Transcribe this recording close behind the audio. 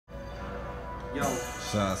Yo,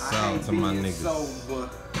 Shouts out to my niggas. Sober.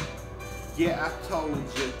 Yeah, I told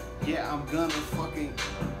you. Yeah, I'm gonna fucking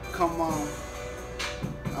come on.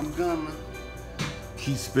 I'm gonna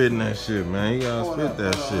keep spitting that shit, man. You gotta spit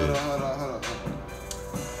that shit. Hold up.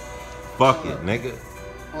 Fuck it, nigga.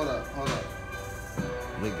 Hold up.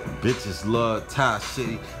 Nigga, bitches love Thai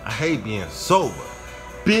City. I hate being sober.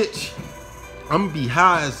 Bitch, I'ma be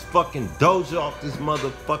high as fucking Doja off this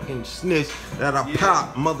motherfucking snitch that I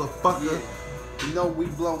pop, motherfucker. Yeah. You know we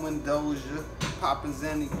blowing Doja, popping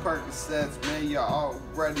Zanny Percocets, man. You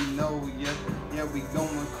already know, yeah, we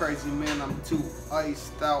going crazy, man. I'm too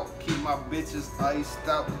iced out. Keep my bitches iced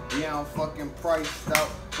out. Yeah, I'm fucking priced out.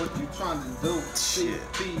 What you trying to do?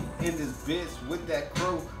 CP in this bitch with that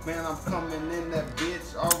crew, man. I'm coming in that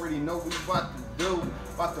bitch. Already know we about to do.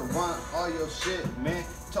 About to run all your shit, man.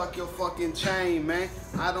 Tuck your fucking chain, man.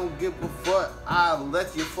 I don't give a fuck. I'll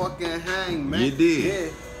let you fucking hang, man. You did. Yeah.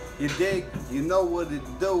 You dig? You know what it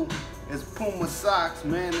do. It's Puma socks,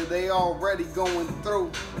 man, and they already going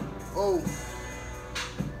through. Oh,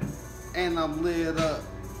 and I'm lit up.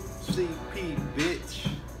 CP, bitch.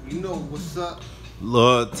 You know what's up.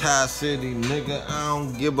 Love Thai City, nigga. I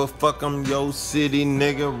don't give a fuck. I'm your city,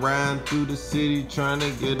 nigga. Riding through the city, trying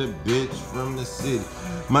to get a bitch from the city.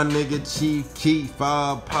 My nigga Chief Keef,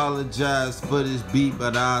 I apologize for this beat,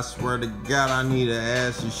 but I swear to God, I need an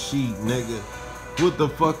ass and sheet, nigga. What the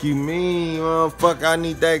fuck you mean? Fuck, I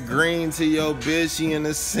need that green to your bitch. She in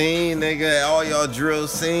the scene, nigga. All y'all drill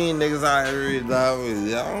scene niggas I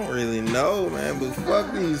don't really know, man. But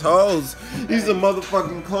fuck these hoes. These are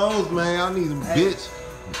motherfucking clothes, man. I need some bitch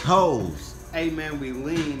hoes. Hey, man, we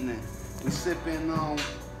leaning. We sipping on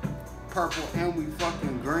purple and we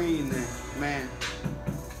fucking green, man.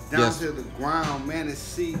 Down to the ground, man.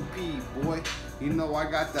 It's CP, boy. You know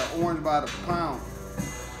I got that orange by the pound.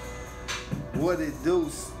 What it do?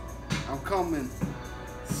 I'm coming.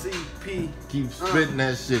 CP. Keep spitting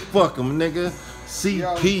that shit. Fuck them, nigga.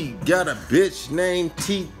 CP got a bitch named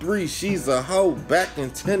T3. She's a hoe back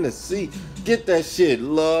in Tennessee. Get that shit,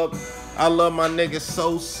 love. I love my nigga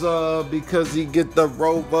Sosa because he get the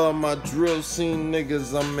rover. My drill scene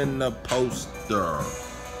niggas, I'm in the poster.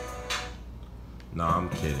 Nah, I'm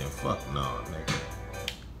kidding. Fuck no, nigga.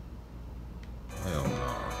 Hell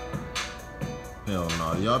no. Hell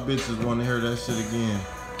no. Y'all bitches want to hear that shit again.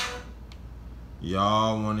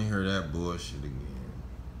 Y'all want to hear that bullshit again.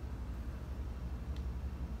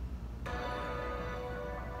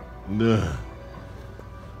 Nah.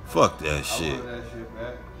 Fuck that shit. I want that shit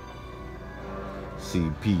back.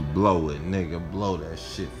 CP, blow it, nigga. Blow that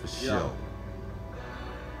shit for sure.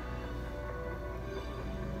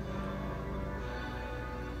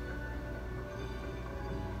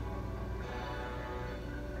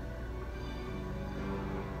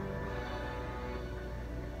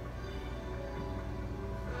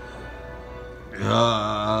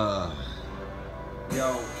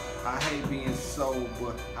 Yo, I hate being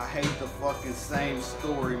sober. I hate the fucking same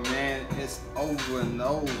story, man. It's over and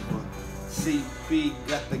over. CP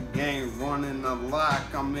got the game running a lock.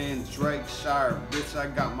 I'm in Drakeshire, bitch. I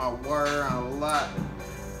got my word on lock.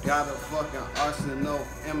 Got a fucking arsenal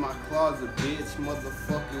in my closet, bitch.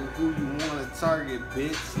 Motherfucker, who you wanna target,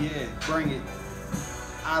 bitch? Yeah, bring it.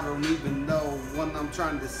 I don't even know what I'm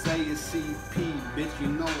trying to say is CP, bitch. You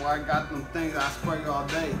know I got them things I spray all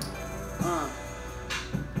day.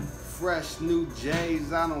 Fresh new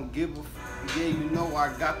J's, I don't give a f. Yeah, you know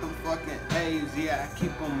I got them fucking A's. Yeah, I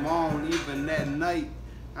keep them on even at night.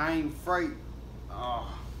 I ain't afraid. Oh,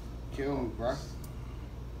 kill me, bro.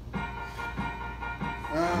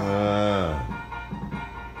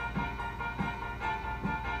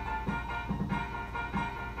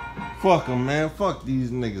 Fuck them, man. Fuck these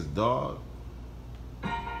niggas, dog.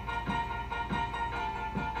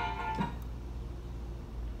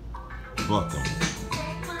 Fuck them.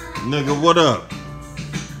 Nigga, what up?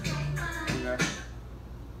 Okay.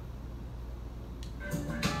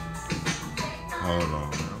 Hold on,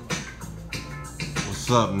 man. What's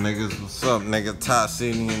up, niggas? What's up, nigga? Thai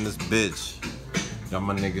City in this bitch. Got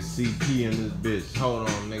my nigga CP in this bitch. Hold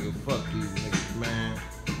on, nigga. Fuck these niggas, man.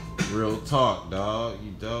 Real talk, dog.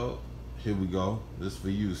 You dope? Here we go. This for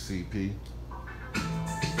you, CP.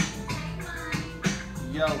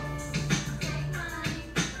 Yo.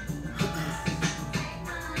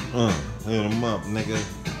 Hit him up, nigga.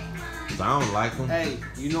 I don't like him. Hey,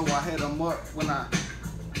 you know I hit him up when I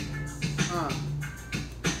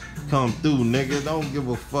Come through, nigga. Don't give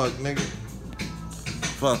a fuck, nigga.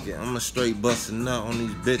 Fuck it. I'ma straight busting nut on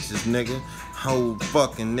these bitches, nigga. whole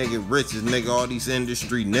fucking nigga riches, nigga, all these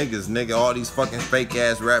industry niggas, nigga, all these fucking fake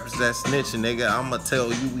ass rappers that snitching, nigga. I'ma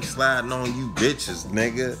tell you, we sliding on you bitches,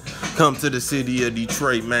 nigga. Come to the city of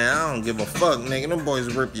Detroit, man. I don't give a fuck, nigga. Them boys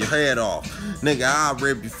will rip your head off. Nigga, I'll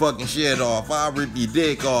rip your fucking shit off. I'll rip your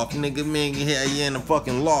dick off, nigga. Me and you in the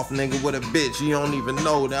fucking loft, nigga, with a bitch. You don't even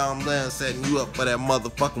know that I'm there setting you up for that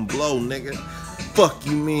motherfucking blow, nigga. Fuck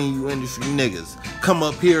you mean, you industry niggas. Come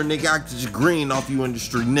up here, nigga, I get your green off you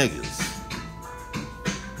industry niggas.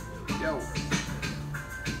 Yo.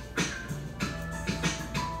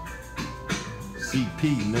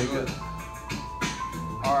 CP, nigga.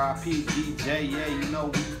 R.I.P. DJ, yeah, you know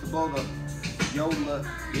we used to blow the Yola,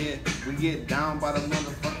 yeah, we get down by the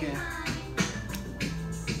motherfucking.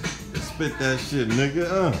 Spit that shit,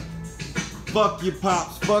 nigga, Fuck your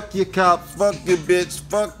pops, fuck your cops, fuck your bitch,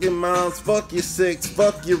 fuck your moms, fuck your six,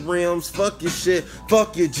 fuck your rims, fuck your shit,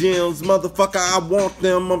 fuck your gems, motherfucker, I want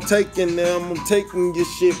them, I'm taking your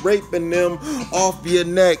shit, raping them off your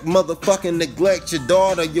neck, motherfucking neglect your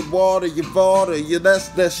daughter, your water, your father, yeah, that's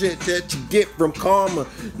that shit that you get from karma,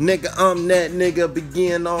 nigga, I'm that nigga,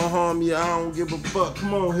 begin to harm you, I don't give a fuck,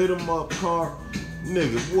 come on, hit him up, car,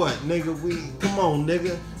 nigga, what, nigga, come on,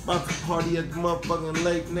 nigga. About to party at the motherfucking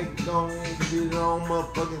lake, nigga. Go on, get it on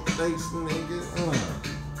motherfucking states, nigga.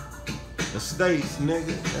 The states,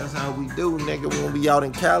 nigga. That's how we do, nigga. When we out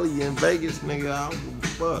in Cali and Vegas, nigga, I don't give a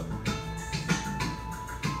fuck.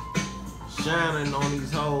 Shining on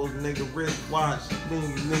these hoes, nigga. Wristwatch,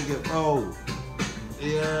 nigga. Oh,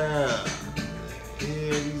 yeah.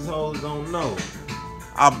 Yeah, these hoes don't know.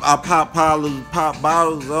 I pop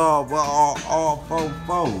bottles all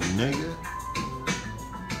 4-4, nigga.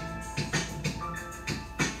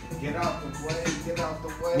 Get out the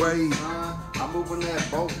way, son. I'm moving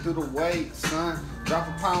that boat through the wake, son. Drop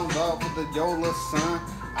a pound off with the Yola, son.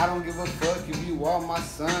 I don't give a fuck if you are my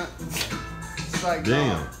son. It's like,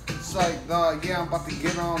 damn. It's like, dog, yeah, I'm about to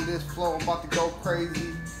get on this flow. I'm about to go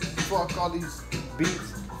crazy. Fuck all these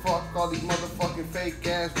beats. Fuck all these motherfucking fake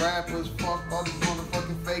ass rappers. Fuck all these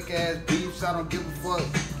motherfucking fake ass beefs. I don't give a fuck.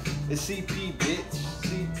 It's CP,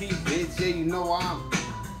 bitch. Yeah, you know I'm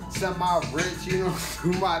semi-rich, you know,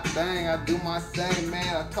 do my thing, I do my thing,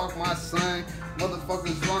 man, I talk my slang,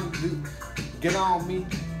 motherfuckers want to get on me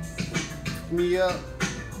up.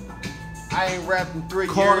 I ain't rapped in 3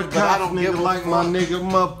 years, but I don't give a like fuck. My nigga,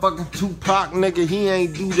 motherfucking Tupac, nigga, he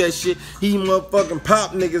ain't do that shit. He motherfucking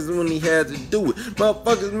pop niggas when he had to do it.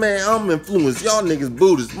 Motherfuckers, man, I'm influenced. Y'all niggas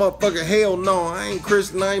Buddhists. Motherfucker, hell no, I ain't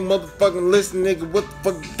Christian. I ain't motherfucking listen, nigga. What the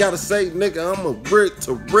fuck you gotta say, nigga? I'm a brick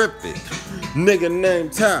terrific. Nigga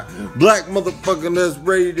named Ty, black motherfucker that's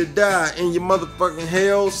ready to die in your motherfucking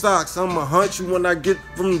hell socks. I'ma hunt you when I get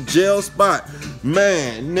from the jail spot.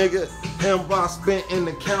 Man, nigga, M.B.A spent in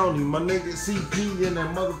the county. My nigga CP and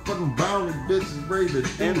that motherfucking bounty bitch is ready to do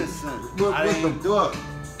innocent. What the fuck?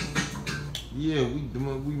 Yeah,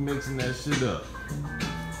 we mixing that shit up.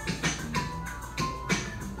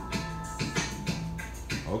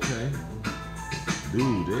 Okay.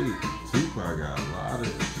 Dude, Tupac got a lot of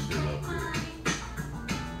shit up here.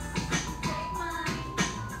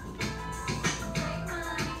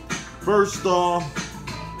 First off,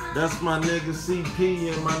 that's my nigga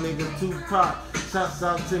CP and my nigga Tupac. Shouts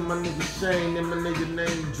out to my nigga Shane and my nigga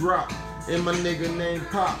name Drop. And my nigga named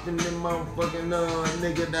Pop and then motherfucking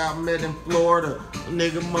nigga that I met in Florida.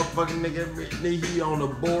 Nigga motherfucking nigga, he on the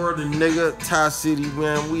board and nigga Ty City,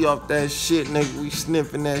 man, we off that shit, nigga, we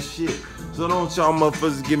sniffing that shit. So don't y'all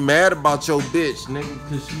motherfuckers get mad about your bitch, nigga,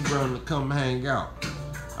 cause she run to come hang out.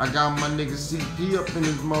 I got my nigga CP up in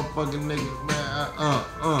this motherfucking nigga,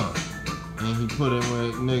 man, and he put it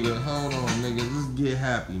with, nigga, hold on, nigga, let's get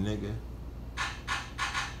happy, nigga.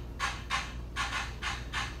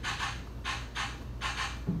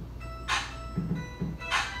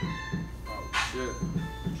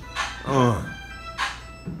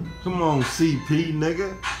 Come on, CP,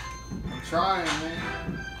 nigga. I'm trying, man.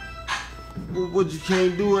 What you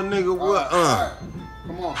can't do it, nigga? What? Right.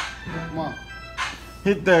 Come on.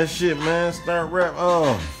 Hit that shit, man. Start rap.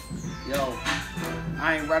 Yo,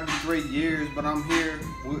 I ain't rapped in 3 years, but I'm here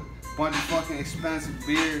with a bunch of fucking expensive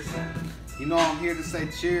beers. You know I'm here to say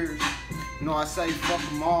cheers. You know I say fuck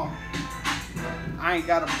them all. I ain't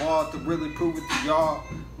got a ball to really prove it to y'all.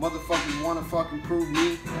 Motherfuckers wanna fucking prove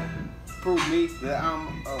me that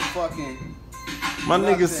I'm a fucking my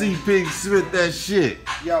nothing. nigga CP spit that shit.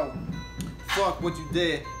 Yo, fuck what you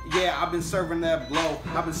did. Yeah, I've been serving that blow.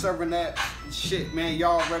 I've been serving that shit, man.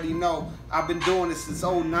 Y'all already know. I've been doing this since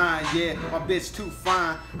 09. Yeah, my bitch too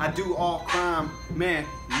fine. I do all crime, man.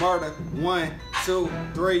 Murder, 1, 2,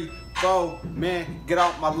 3, 6'4", man, get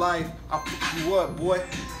out my life. I'll fuck you up, boy.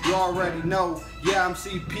 You already know. Yeah, I'm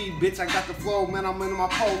CP, bitch. I got the flow, man. I'm in my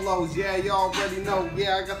polos. Yeah, you already know.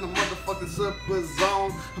 Yeah, I got the motherfucking slippers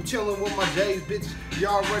on. I'm chilling with my J's, bitch. You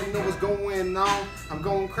already know what's going on. I'm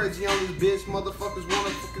going crazy on this bitch. Motherfuckers wanna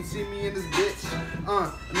fucking see me in this bitch.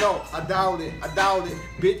 No, I doubt it. I doubt it.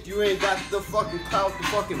 Bitch, you ain't got the fucking clout, the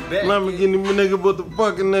fucking bet. Lamborghini, my nigga, what the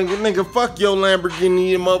fucking nigga? Nigga, fuck your Lamborghini,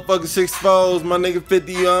 you motherfucking 6'4s. My nigga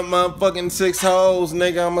 50 motherfucking 6 hoes.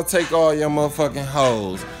 Nigga, I'ma take all your motherfucking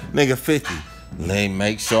hoes. Nigga 50.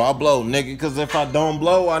 Make sure I blow, nigga, cause if I don't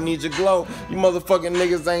blow, I need your glow. You motherfucking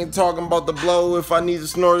niggas ain't talking about the blow. If I need to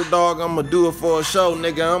snort a dog, I'ma do it for a show,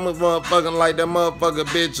 nigga. I'm a motherfucking like that motherfucking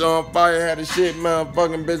bitch on fire. Had a shit,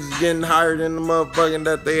 motherfucking bitches getting higher than the motherfucking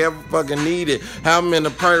that they ever fucking needed. I'm in a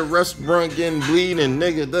private restaurant getting bleeding,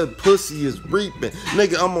 nigga. The pussy is reaping,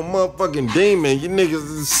 nigga. I'm a motherfucking demon. You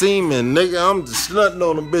niggas is semen, nigga. I'm just slutting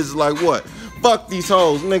on them bitches like what? Fuck these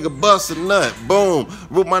hoes, nigga, bust a nut, boom.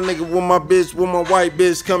 With my nigga, with my bitch, with my white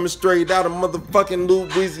bitch coming straight out of motherfucking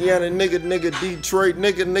Louisiana, nigga, Detroit,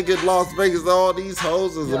 nigga, Las Vegas. All these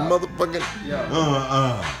hoes is a motherfucking.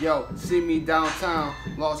 Yo, see me downtown,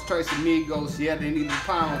 Lost Trace Amigos. Yeah, they need the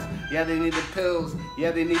pounds. Yeah, they need the pills.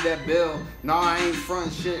 Yeah, they need that bill. No, I ain't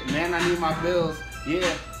front shit, man. I need my bills.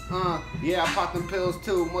 Yeah. Yeah, I popped them pills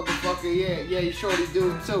too, motherfucker, yeah, you surely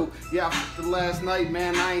do too. Yeah, I fucked the last night,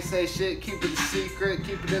 man, I ain't say shit, keep it a secret,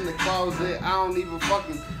 keep it in the closet. I don't even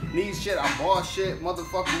fucking need shit, I bought shit.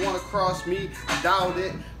 Motherfucker wanna cross me, I doubt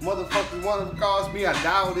it. Motherfucker wanna cross me, I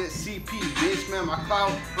doubt it. CP, bitch, man, my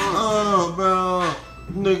clout, bro,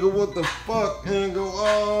 nigga, what the fuck, nigga,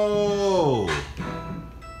 oh.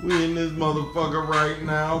 We in this motherfucker right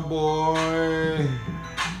now, boy.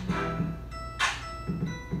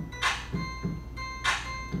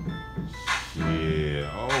 Yeah,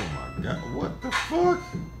 oh my god, what the fuck?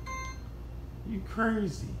 You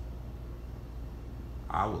crazy.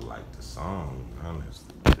 I would like the song,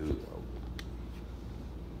 honestly, too.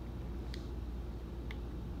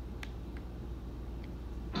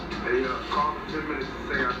 Hey, call him 10 minutes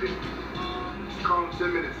to say I did. Call him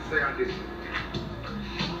 10 minutes to say I did.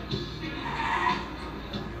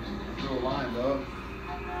 no line, dog.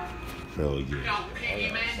 Hell yeah. Yo,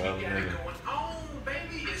 Piggy, man, you got it going on,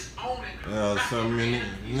 baby. It's on and Yeah, some minute,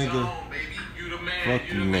 nigga. on, baby. You the man,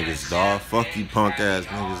 Fuck you niggas, dawg. Fuck you punk ass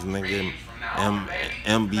niggas, nigga.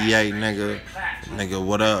 M.B.A nigga,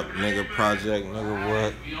 what up? Nigga, project, nigga,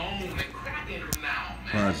 what? We on and cracking from now,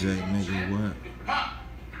 man. Project, nigga, what? Pop,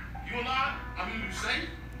 you alive? I mean, you safe?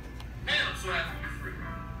 Man, I'm so happy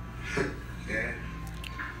you're free. Dad.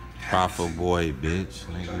 Profit boy, bitch.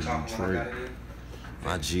 Nigga, Detroit.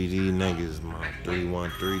 My GD niggas, my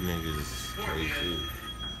 313 niggas, crazy.